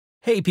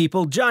Hey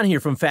people, John here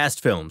from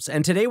Fast Films,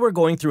 and today we're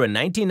going through a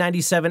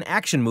 1997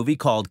 action movie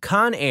called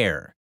Con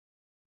Air.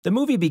 The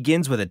movie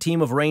begins with a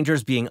team of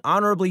Rangers being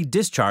honorably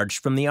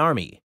discharged from the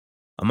Army.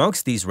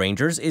 Amongst these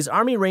Rangers is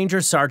Army Ranger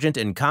Sergeant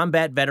and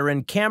combat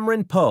veteran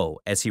Cameron Poe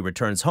as he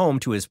returns home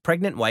to his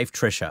pregnant wife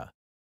Tricia.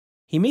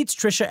 He meets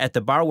Tricia at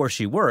the bar where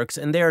she works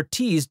and they are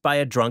teased by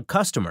a drunk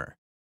customer.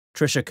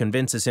 Tricia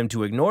convinces him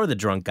to ignore the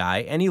drunk guy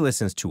and he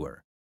listens to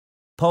her.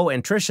 Poe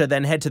and Tricia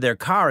then head to their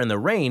car in the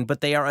rain,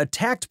 but they are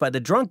attacked by the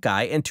drunk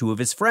guy and two of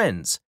his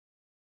friends.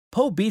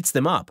 Poe beats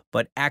them up,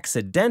 but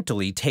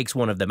accidentally takes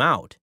one of them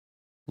out.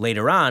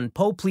 Later on,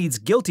 Poe pleads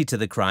guilty to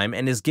the crime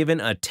and is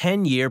given a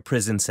 10-year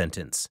prison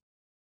sentence.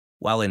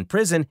 While in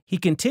prison, he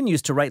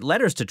continues to write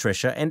letters to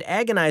Tricia and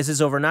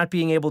agonizes over not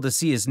being able to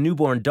see his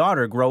newborn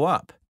daughter grow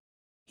up.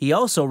 He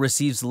also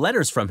receives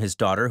letters from his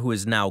daughter, who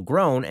is now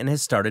grown and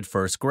has started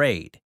first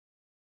grade.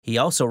 He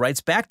also writes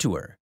back to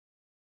her.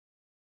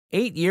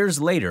 8 years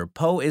later,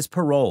 Poe is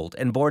paroled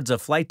and boards a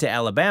flight to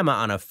Alabama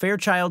on a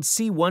Fairchild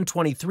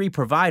C-123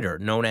 provider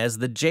known as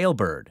the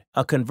Jailbird,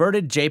 a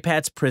converted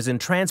JPATS prison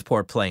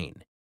transport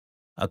plane.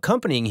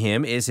 Accompanying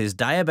him is his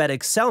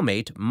diabetic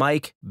cellmate,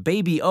 Mike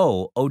Baby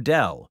O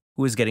Odell,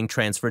 who is getting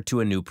transferred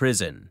to a new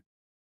prison.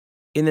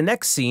 In the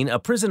next scene, a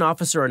prison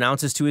officer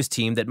announces to his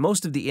team that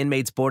most of the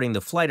inmates boarding the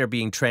flight are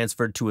being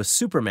transferred to a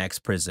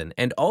supermax prison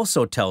and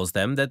also tells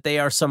them that they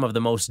are some of the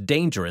most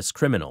dangerous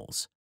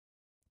criminals.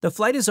 The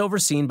flight is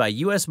overseen by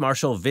U.S.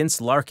 Marshal Vince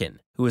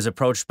Larkin, who is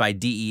approached by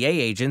DEA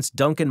agents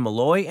Duncan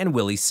Malloy and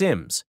Willie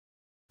Sims.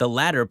 The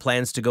latter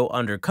plans to go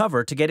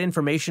undercover to get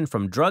information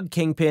from drug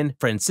kingpin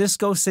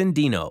Francisco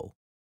Cindino.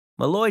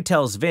 Malloy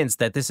tells Vince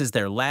that this is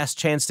their last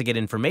chance to get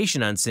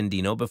information on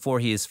Cindino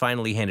before he is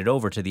finally handed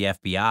over to the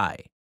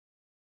FBI.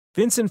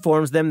 Vince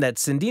informs them that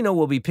Cindino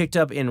will be picked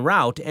up en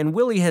route and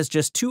Willie has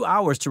just 2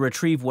 hours to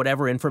retrieve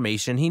whatever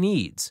information he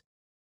needs.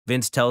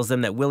 Vince tells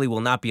them that Willie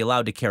will not be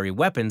allowed to carry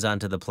weapons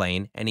onto the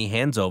plane, and he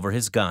hands over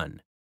his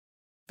gun.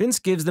 Vince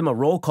gives them a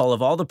roll call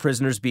of all the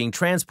prisoners being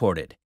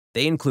transported.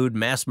 They include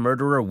mass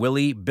murderer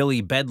Willie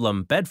Billy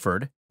Bedlam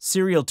Bedford,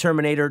 serial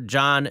terminator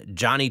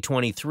Johnny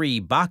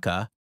 23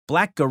 Baca,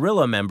 Black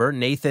Guerrilla member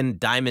Nathan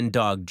Diamond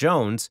Dog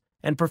Jones,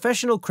 and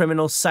professional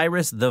criminal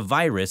Cyrus the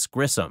Virus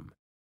Grissom.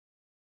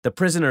 The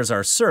prisoners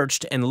are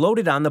searched and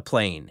loaded on the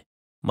plane.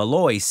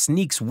 Malloy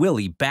sneaks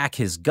Willie back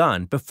his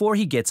gun before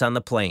he gets on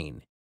the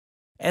plane.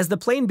 As the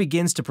plane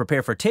begins to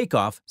prepare for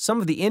takeoff,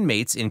 some of the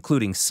inmates,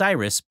 including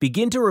Cyrus,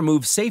 begin to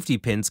remove safety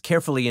pins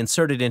carefully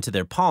inserted into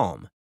their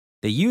palm.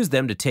 They use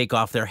them to take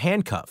off their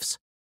handcuffs.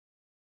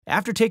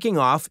 After taking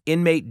off,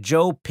 inmate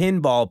Joe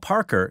Pinball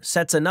Parker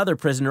sets another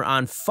prisoner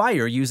on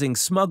fire using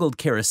smuggled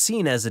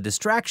kerosene as a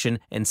distraction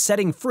and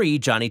setting free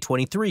Johnny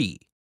 23.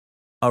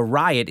 A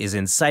riot is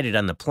incited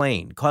on the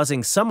plane,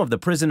 causing some of the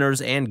prisoners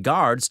and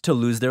guards to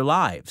lose their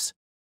lives.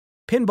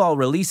 Pinball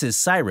releases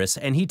Cyrus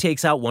and he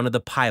takes out one of the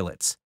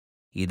pilots.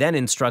 He then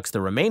instructs the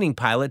remaining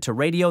pilot to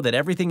radio that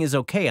everything is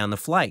okay on the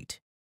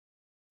flight.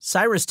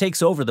 Cyrus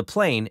takes over the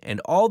plane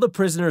and all the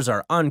prisoners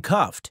are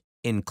uncuffed,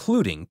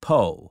 including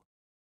Poe.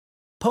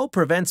 Poe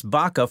prevents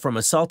Baca from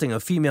assaulting a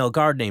female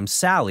guard named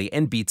Sally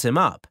and beats him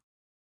up.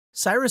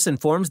 Cyrus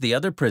informs the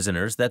other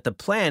prisoners that the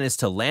plan is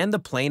to land the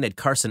plane at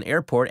Carson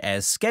Airport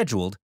as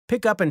scheduled,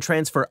 pick up and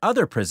transfer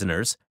other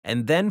prisoners,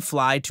 and then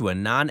fly to a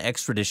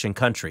non-extradition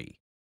country.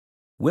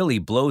 Willie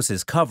blows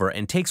his cover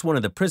and takes one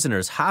of the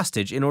prisoners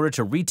hostage in order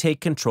to retake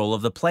control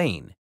of the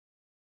plane.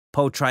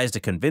 Poe tries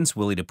to convince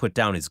Willie to put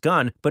down his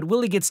gun, but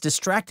Willie gets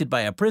distracted by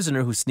a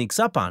prisoner who sneaks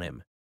up on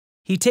him.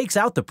 He takes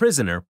out the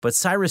prisoner, but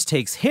Cyrus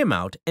takes him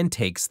out and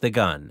takes the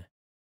gun.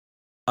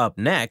 Up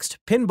next,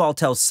 Pinball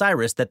tells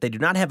Cyrus that they do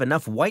not have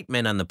enough white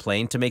men on the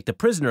plane to make the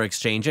prisoner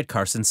exchange at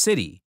Carson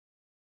City.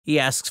 He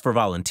asks for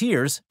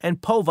volunteers,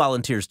 and Poe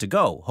volunteers to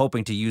go,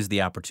 hoping to use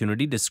the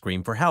opportunity to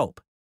scream for help.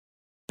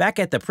 Back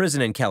at the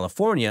prison in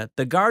California,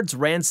 the guards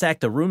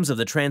ransack the rooms of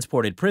the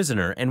transported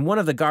prisoner and one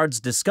of the guards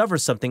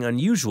discovers something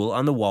unusual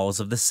on the walls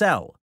of the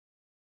cell.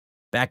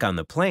 Back on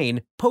the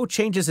plane, Poe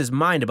changes his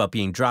mind about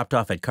being dropped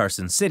off at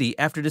Carson City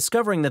after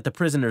discovering that the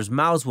prisoners'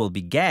 mouths will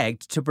be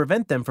gagged to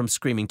prevent them from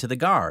screaming to the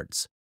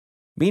guards.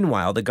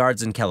 Meanwhile, the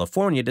guards in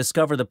California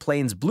discover the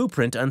plane's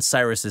blueprint on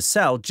Cyrus's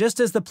cell just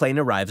as the plane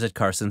arrives at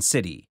Carson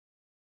City.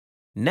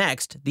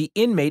 Next, the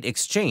inmate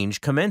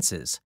exchange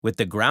commences, with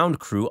the ground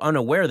crew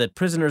unaware that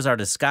prisoners are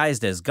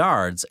disguised as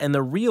guards and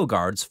the real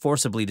guards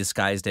forcibly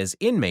disguised as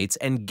inmates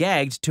and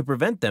gagged to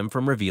prevent them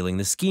from revealing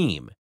the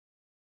scheme.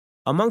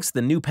 Amongst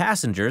the new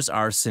passengers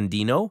are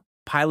Cindino,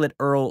 pilot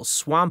Earl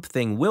Swamp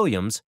Thing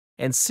Williams,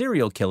 and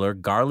serial killer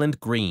Garland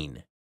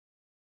Green.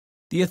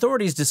 The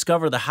authorities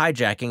discover the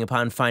hijacking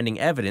upon finding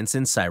evidence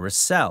in Cyrus'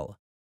 cell.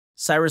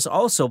 Cyrus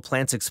also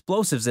plants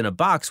explosives in a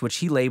box which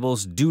he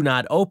labels "Do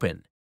Not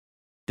Open."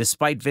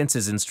 Despite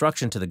Vince's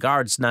instruction to the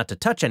guards not to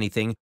touch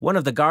anything, one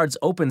of the guards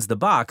opens the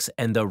box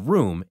and the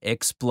room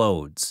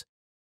explodes.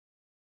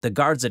 The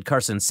guards at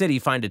Carson City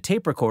find a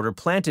tape recorder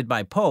planted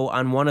by Poe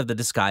on one of the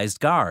disguised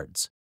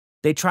guards.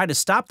 They try to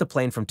stop the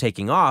plane from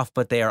taking off,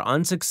 but they are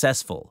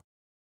unsuccessful.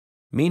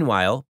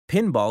 Meanwhile,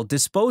 Pinball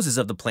disposes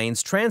of the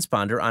plane's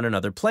transponder on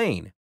another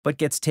plane, but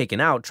gets taken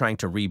out trying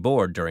to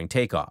reboard during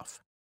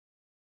takeoff.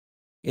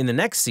 In the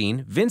next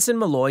scene, Vince and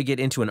Malloy get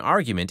into an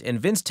argument and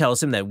Vince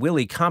tells him that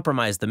Willie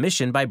compromised the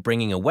mission by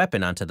bringing a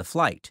weapon onto the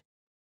flight.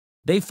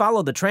 They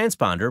follow the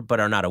transponder but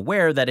are not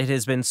aware that it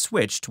has been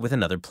switched with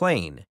another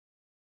plane.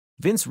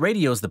 Vince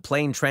radios the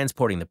plane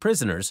transporting the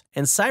prisoners,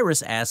 and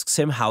Cyrus asks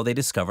him how they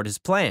discovered his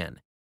plan.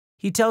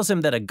 He tells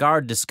him that a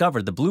guard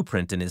discovered the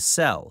blueprint in his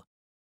cell.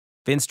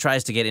 Vince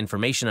tries to get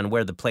information on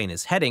where the plane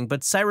is heading,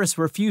 but Cyrus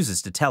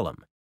refuses to tell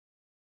him.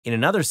 In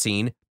another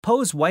scene,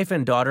 Poe's wife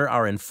and daughter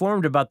are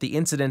informed about the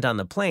incident on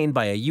the plane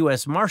by a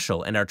U.S.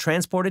 Marshal and are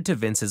transported to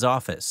Vince's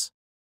office.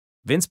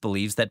 Vince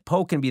believes that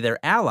Poe can be their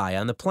ally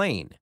on the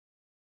plane.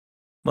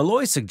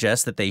 Malloy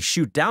suggests that they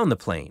shoot down the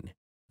plane.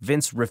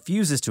 Vince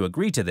refuses to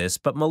agree to this,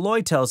 but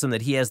Malloy tells him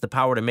that he has the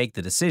power to make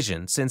the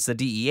decision since the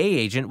DEA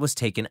agent was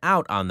taken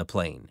out on the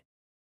plane.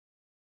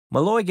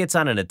 Malloy gets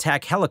on an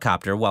attack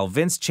helicopter while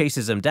Vince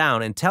chases him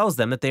down and tells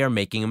them that they are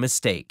making a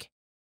mistake.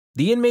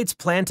 The inmates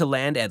plan to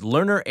land at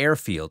Lerner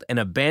Airfield, an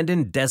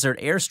abandoned desert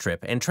airstrip,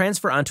 and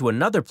transfer onto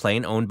another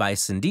plane owned by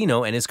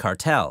Sandino and his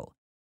cartel.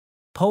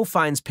 Poe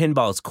finds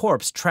Pinball's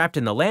corpse trapped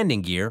in the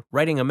landing gear,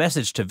 writing a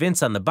message to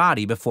Vince on the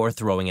body before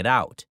throwing it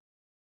out.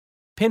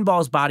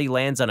 Pinball's body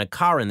lands on a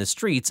car in the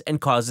streets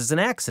and causes an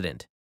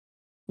accident.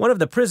 One of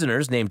the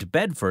prisoners, named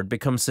Bedford,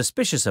 becomes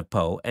suspicious of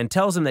Poe and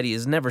tells him that he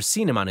has never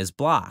seen him on his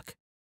block.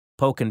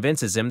 Poe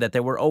convinces him that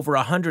there were over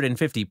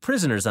 150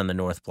 prisoners on the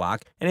North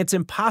Block, and it's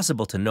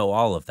impossible to know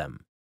all of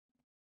them.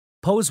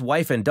 Poe's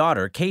wife and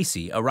daughter,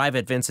 Casey, arrive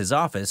at Vince's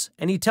office,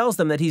 and he tells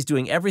them that he's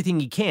doing everything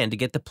he can to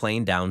get the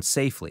plane down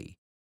safely.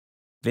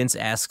 Vince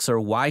asks her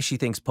why she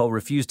thinks Poe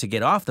refused to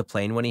get off the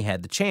plane when he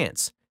had the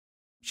chance.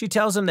 She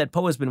tells him that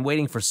Poe has been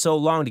waiting for so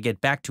long to get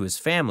back to his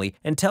family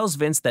and tells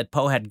Vince that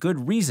Poe had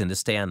good reason to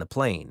stay on the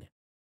plane.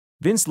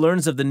 Vince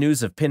learns of the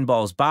news of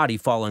Pinball's body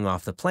falling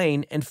off the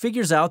plane and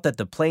figures out that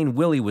the plane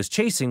Willie was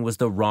chasing was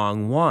the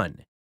wrong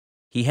one.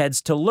 He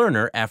heads to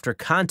Lerner after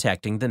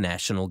contacting the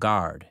National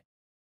Guard.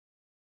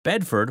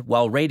 Bedford,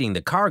 while raiding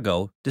the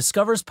cargo,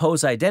 discovers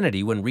Poe's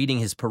identity when reading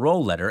his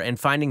parole letter and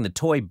finding the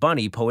toy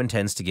bunny Poe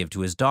intends to give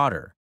to his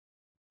daughter.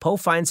 Poe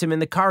finds him in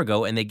the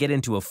cargo and they get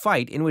into a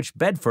fight in which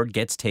Bedford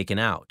gets taken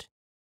out.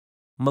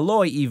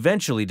 Malloy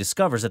eventually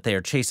discovers that they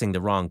are chasing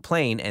the wrong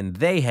plane and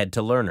they head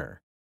to Lerner.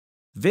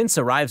 Vince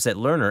arrives at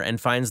Lerner and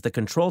finds the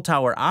control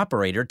tower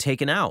operator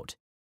taken out.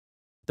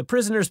 The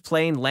prisoner's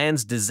plane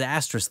lands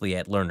disastrously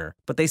at Lerner,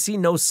 but they see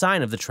no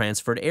sign of the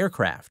transferred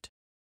aircraft.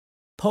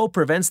 Poe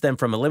prevents them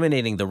from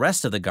eliminating the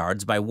rest of the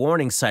guards by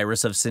warning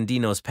Cyrus of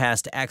Sandino's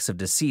past acts of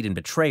deceit and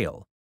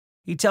betrayal.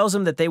 He tells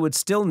him that they would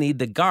still need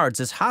the guards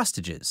as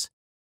hostages.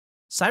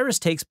 Cyrus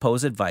takes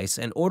Poe's advice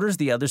and orders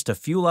the others to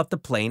fuel up the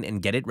plane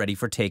and get it ready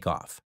for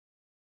takeoff.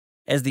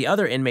 As the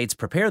other inmates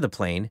prepare the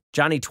plane,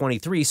 Johnny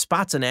 23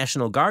 spots a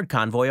National Guard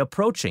convoy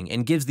approaching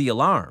and gives the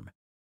alarm.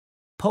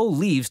 Poe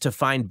leaves to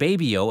find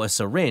Baby-O a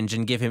syringe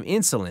and give him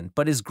insulin,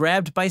 but is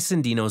grabbed by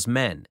Sandino's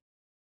men.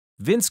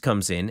 Vince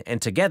comes in,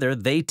 and together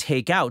they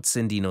take out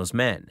Sandino's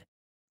men.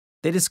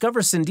 They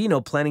discover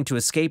Sandino planning to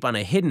escape on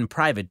a hidden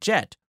private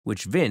jet,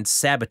 which Vince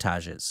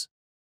sabotages.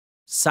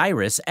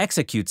 Cyrus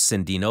executes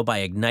Sandino by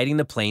igniting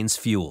the plane's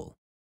fuel.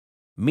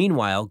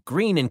 Meanwhile,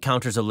 Green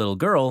encounters a little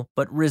girl,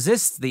 but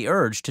resists the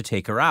urge to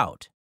take her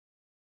out.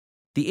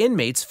 The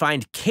inmates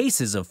find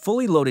cases of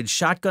fully loaded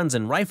shotguns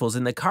and rifles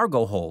in the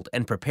cargo hold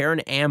and prepare an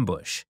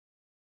ambush.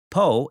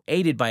 Poe,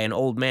 aided by an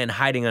old man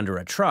hiding under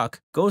a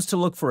truck, goes to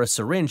look for a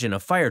syringe in a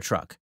fire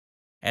truck.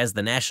 As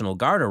the National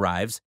Guard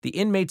arrives, the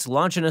inmates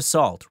launch an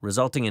assault,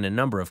 resulting in a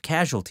number of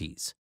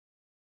casualties.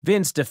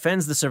 Vince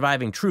defends the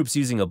surviving troops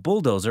using a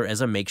bulldozer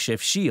as a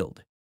makeshift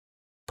shield.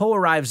 Poe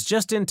arrives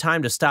just in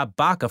time to stop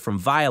Baca from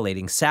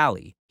violating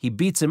Sally. He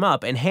beats him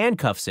up and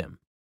handcuffs him.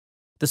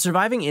 The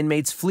surviving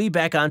inmates flee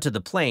back onto the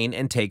plane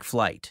and take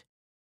flight.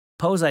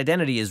 Poe's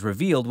identity is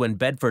revealed when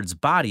Bedford's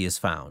body is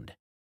found.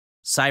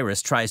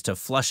 Cyrus tries to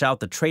flush out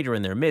the traitor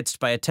in their midst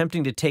by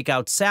attempting to take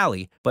out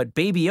Sally, but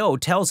Baby-O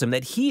tells him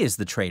that he is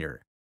the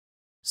traitor.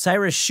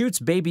 Cyrus shoots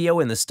Baby-O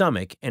in the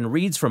stomach and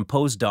reads from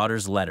Poe's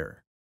daughter's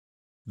letter.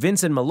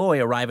 Vince and Malloy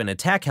arrive in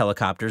attack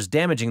helicopters,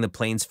 damaging the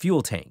plane's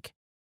fuel tank.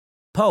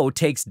 Poe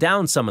takes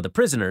down some of the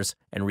prisoners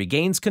and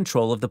regains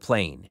control of the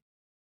plane.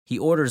 He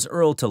orders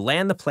Earl to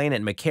land the plane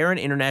at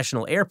McCarran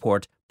International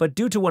Airport, but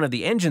due to one of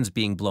the engines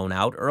being blown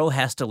out, Earl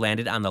has to land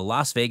it on the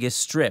Las Vegas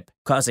Strip,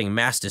 causing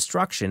mass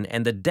destruction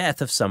and the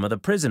death of some of the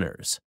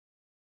prisoners.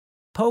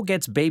 Poe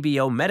gets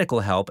Baby-O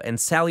medical help, and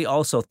Sally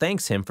also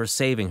thanks him for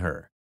saving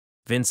her.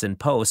 Vince and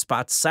Poe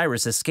spot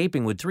Cyrus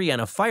escaping with 3 on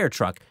a fire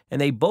truck,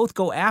 and they both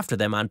go after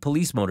them on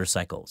police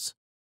motorcycles.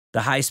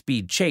 The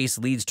high-speed chase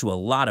leads to a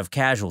lot of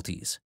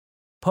casualties.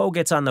 Poe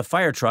gets on the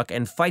fire truck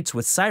and fights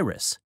with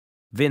Cyrus.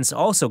 Vince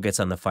also gets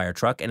on the fire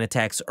truck and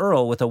attacks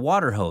Earl with a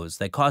water hose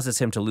that causes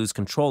him to lose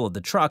control of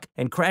the truck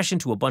and crash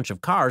into a bunch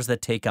of cars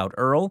that take out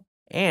Earl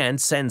and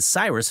sends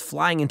Cyrus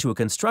flying into a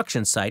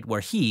construction site where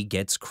he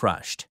gets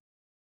crushed.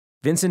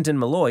 Vincent and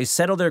Malloy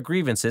settle their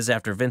grievances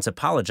after Vince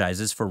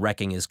apologizes for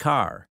wrecking his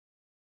car.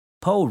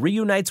 Poe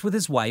reunites with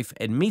his wife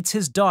and meets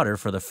his daughter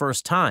for the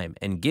first time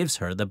and gives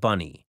her the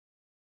bunny.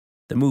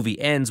 The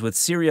movie ends with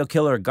serial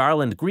killer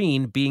Garland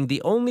Green being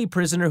the only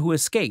prisoner who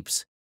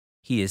escapes.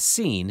 He is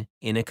seen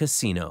in a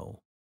casino.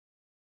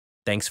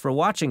 Thanks for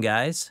watching,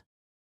 guys.